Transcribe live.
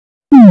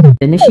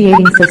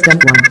Initiating System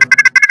 1.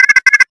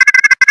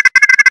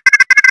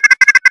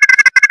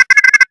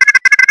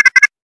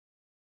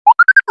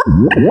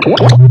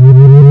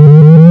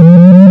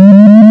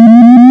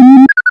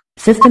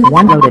 System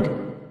 1 loaded.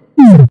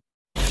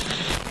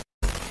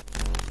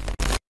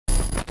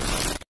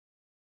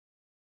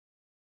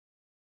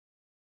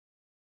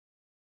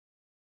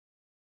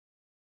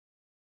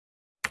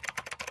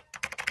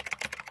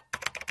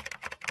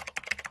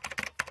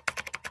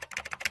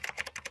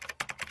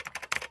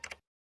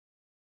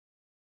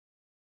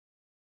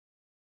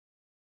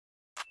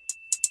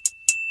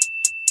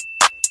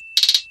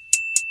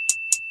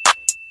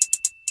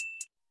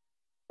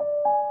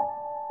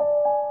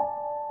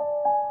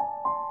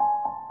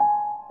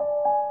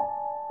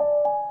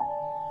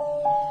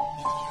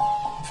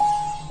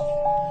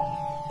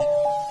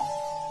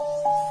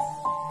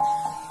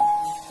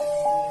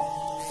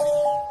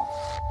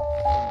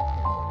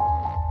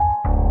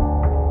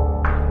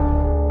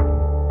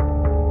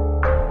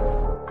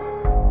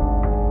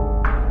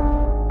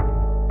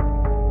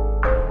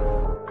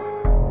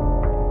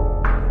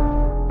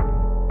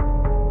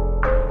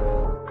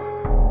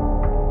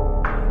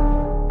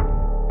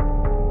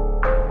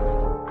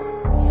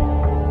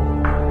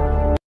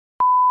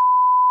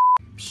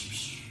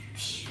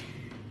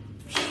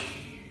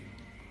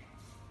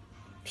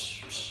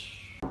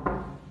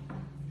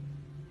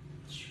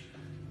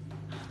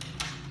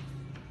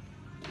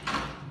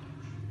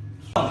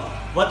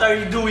 What are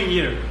you doing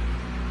here?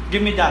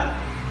 Give me that.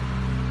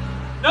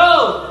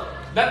 No!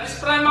 That is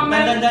crime, my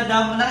man.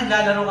 Dandan mo na,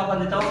 naglalaro ka pa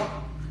dito.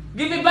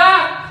 Give me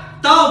back!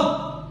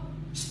 Tom!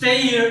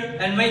 Stay here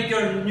and wait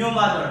your new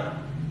mother.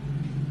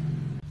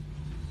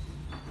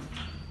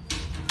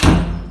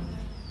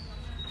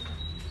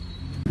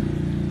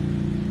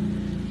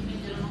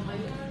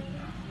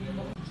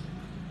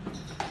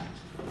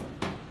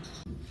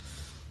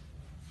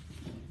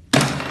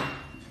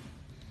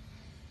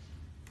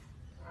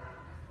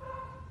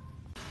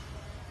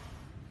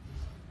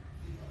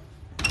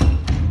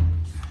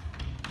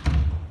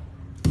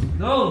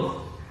 No!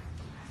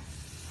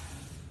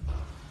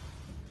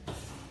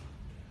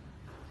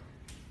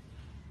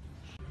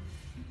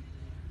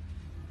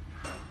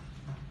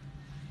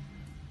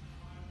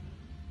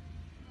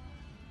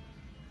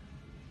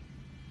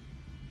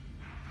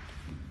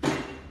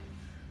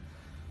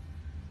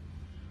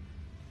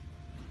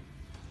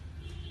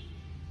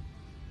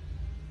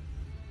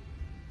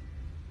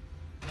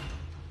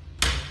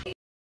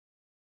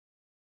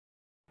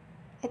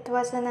 It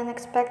was an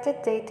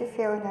unexpected day to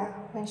Fiona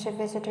when she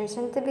visited her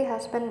soon-to-be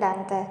husband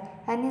Dante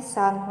and his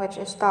son, which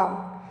is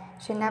Tom.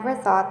 She never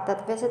thought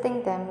that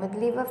visiting them would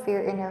leave a fear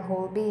in her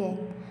whole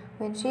being.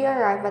 When she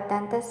arrived at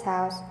Dante's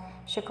house,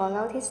 she called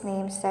out his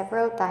name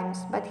several times,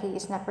 but he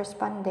is not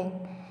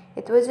responding.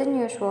 It was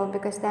unusual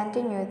because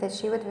Dante knew that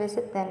she would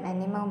visit them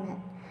any moment.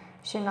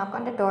 She knocked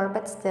on the door,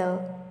 but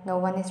still, no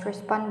one is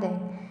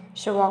responding.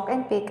 She walked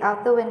and peeked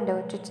out the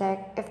window to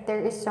check if there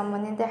is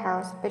someone in the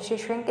house, but she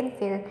shrank in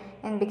fear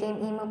and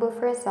became immobile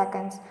for a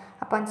second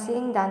upon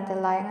seeing Dante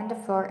lying on the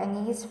floor and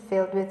he is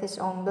filled with his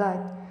own blood.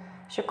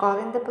 She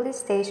called in the police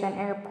station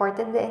and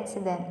reported the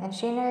incident, and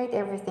she narrated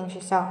everything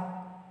she saw.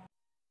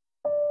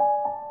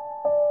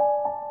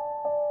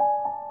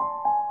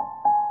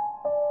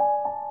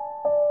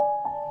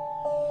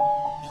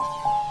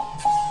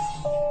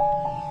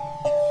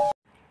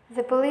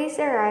 The police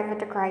arrived at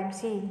the crime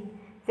scene.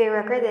 They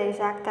record the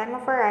exact time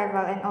of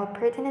arrival and all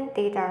pertinent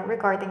data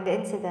regarding the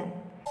incident.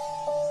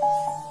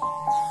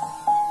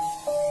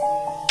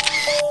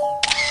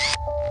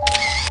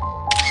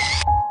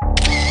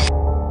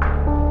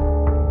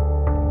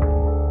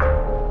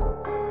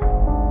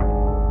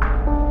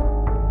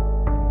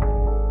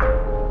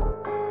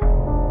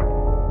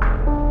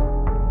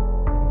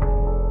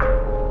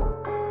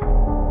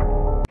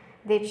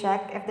 They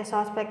check if the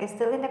suspect is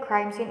still in the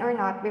crime scene or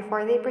not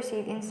before they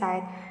proceed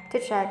inside to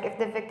check if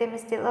the victim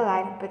is still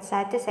alive, but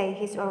sad to say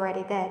he's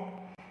already dead.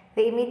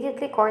 They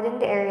immediately cordoned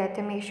the area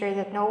to make sure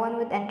that no one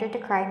would enter the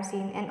crime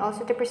scene and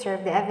also to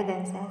preserve the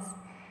evidences.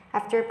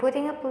 After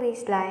putting a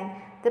police line,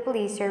 the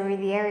police surveyed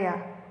the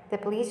area. The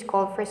police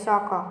called for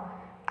Soko.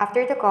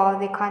 After the call,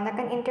 they conduct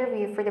an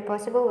interview for the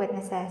possible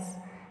witnesses.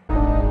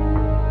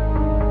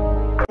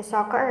 The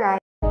Soko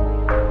arrived.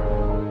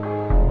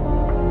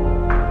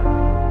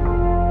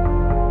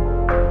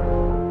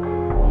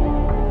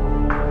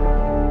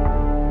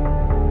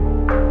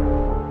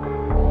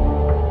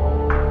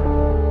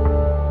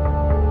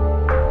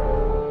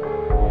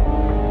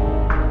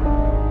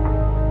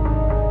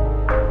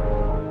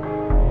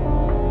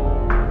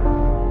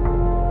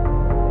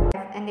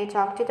 They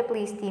talked to the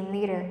police team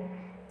leader.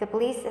 The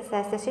police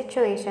assessed the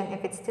situation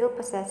if it still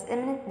possessed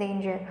imminent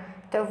danger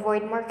to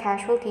avoid more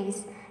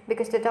casualties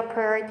because the top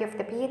priority of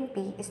the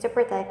PNP is to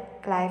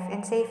protect life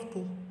and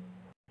safety.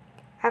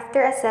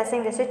 After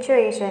assessing the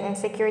situation and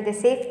secure the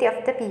safety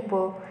of the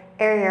people,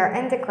 area,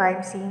 and the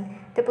crime scene,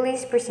 the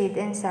police proceed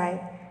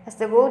inside. As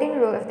the golden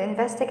rule of the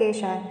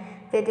investigation,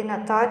 they did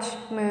not touch,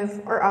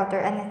 move, or alter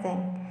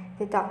anything.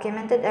 They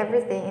documented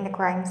everything in the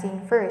crime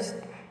scene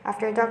first.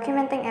 After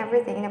documenting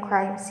everything in a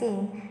crime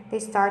scene, they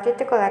started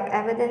to collect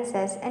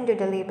evidences and do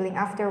the labeling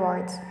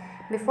afterwards.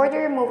 Before the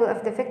removal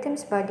of the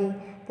victim's body,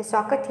 the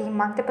SOCO team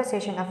marked the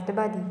position of the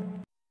body.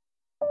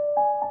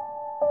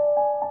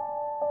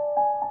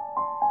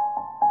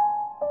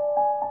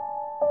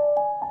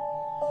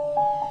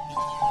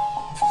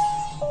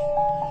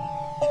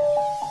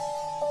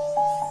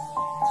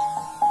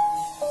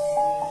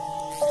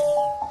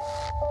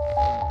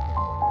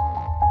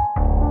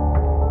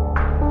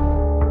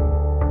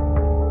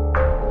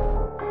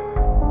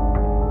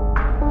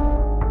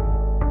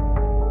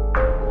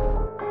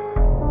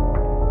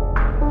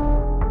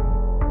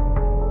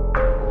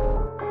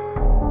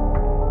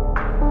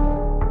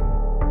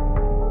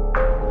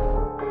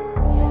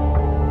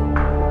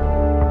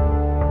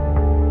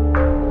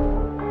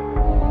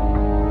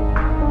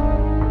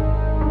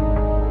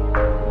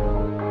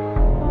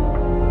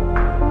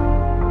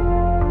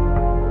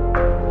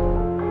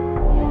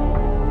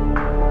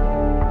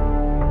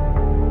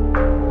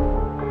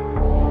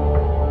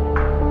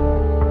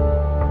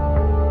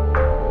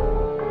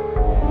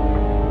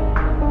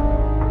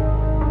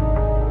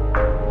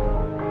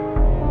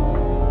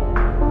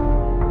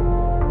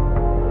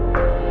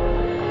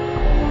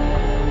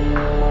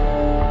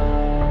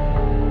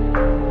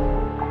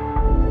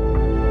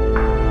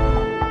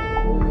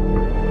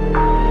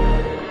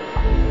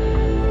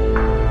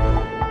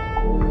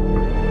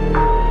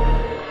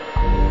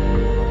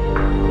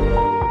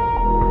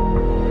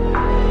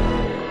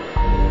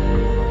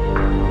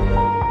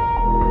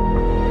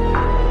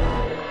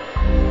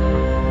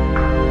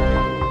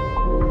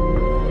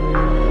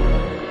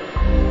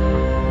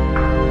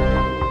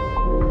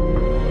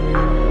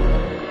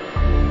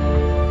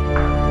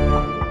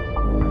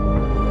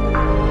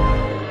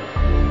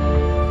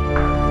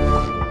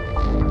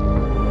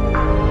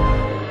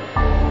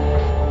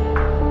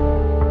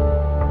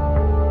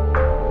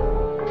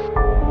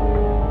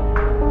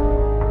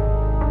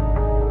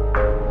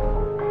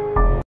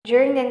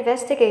 During the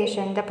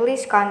investigation, the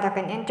police conduct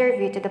an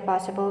interview to the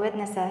possible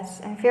witnesses,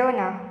 and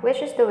Fiona,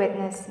 which is the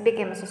witness,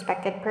 became a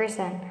suspected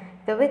person.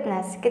 The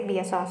witness could be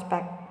a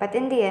suspect, but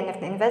in the end of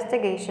the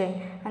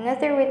investigation,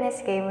 another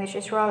witness came, which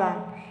is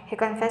Roland. He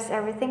confessed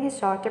everything he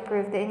saw to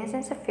prove the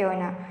innocence of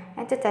Fiona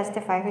and to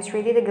testify who's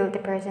really the guilty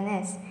person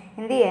is.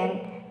 In the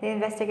end, the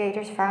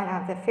investigators found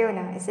out that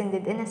Fiona is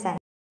indeed innocent.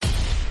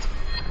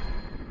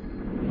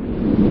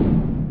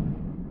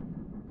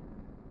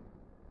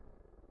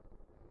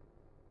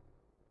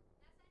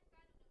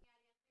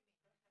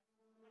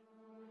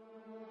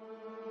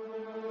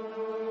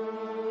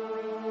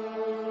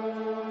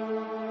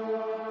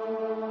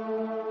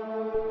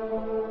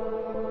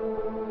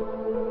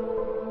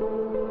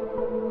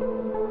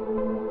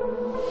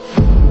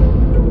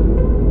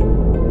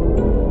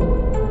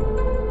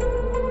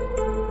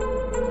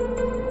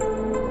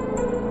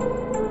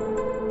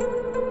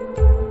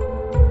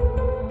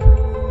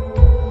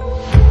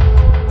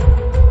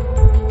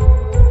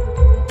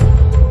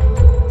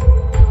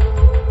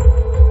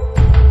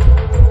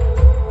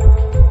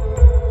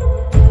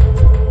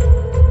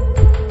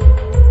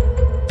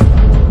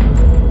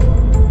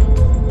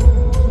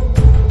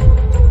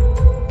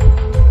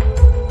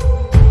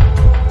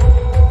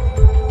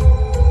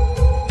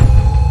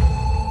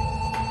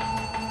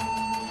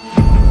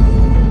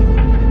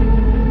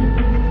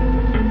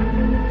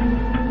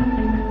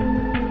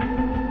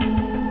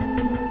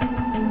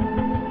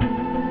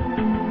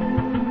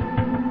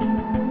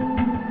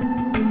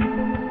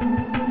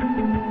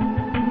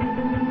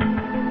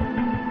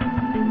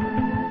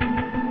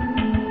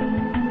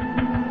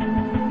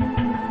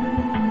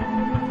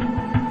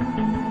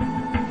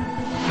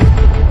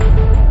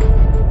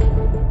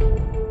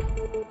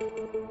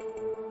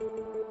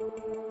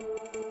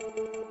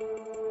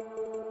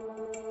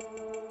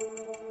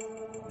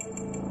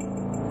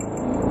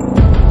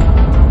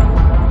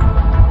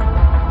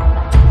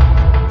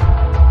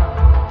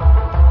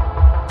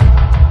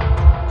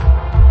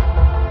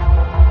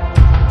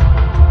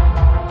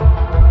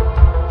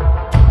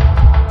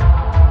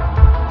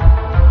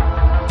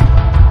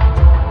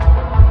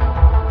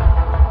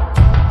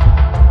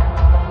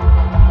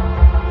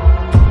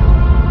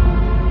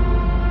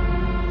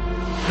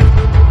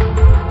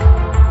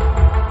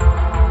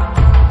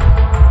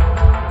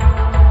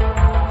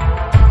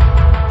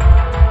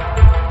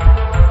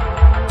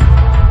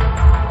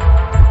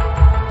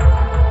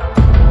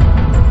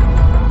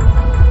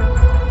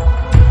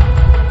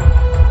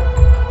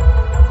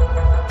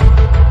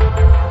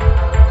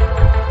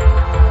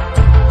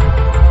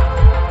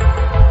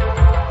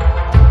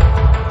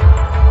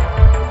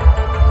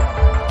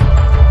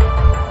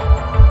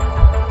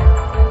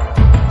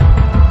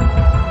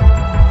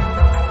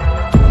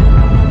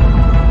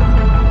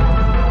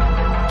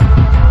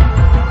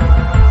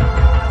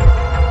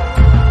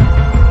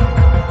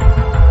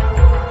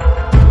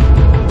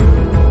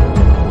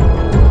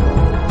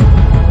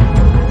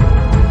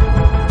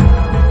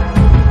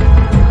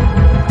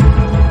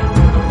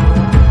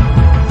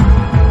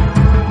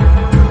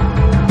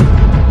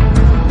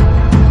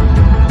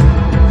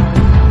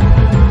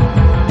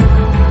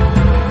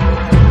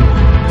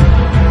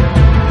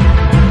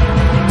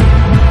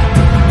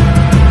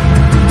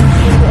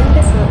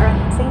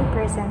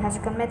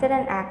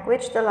 committed an act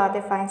which the law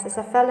defines as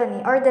a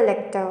felony or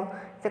delicto,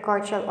 the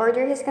court shall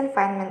order his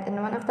confinement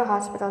in one of the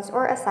hospitals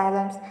or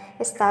asylums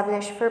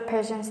established for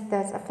persons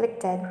thus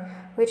afflicted,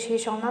 which he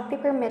shall not be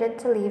permitted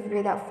to leave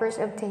without first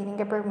obtaining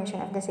the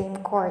permission of the same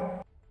court.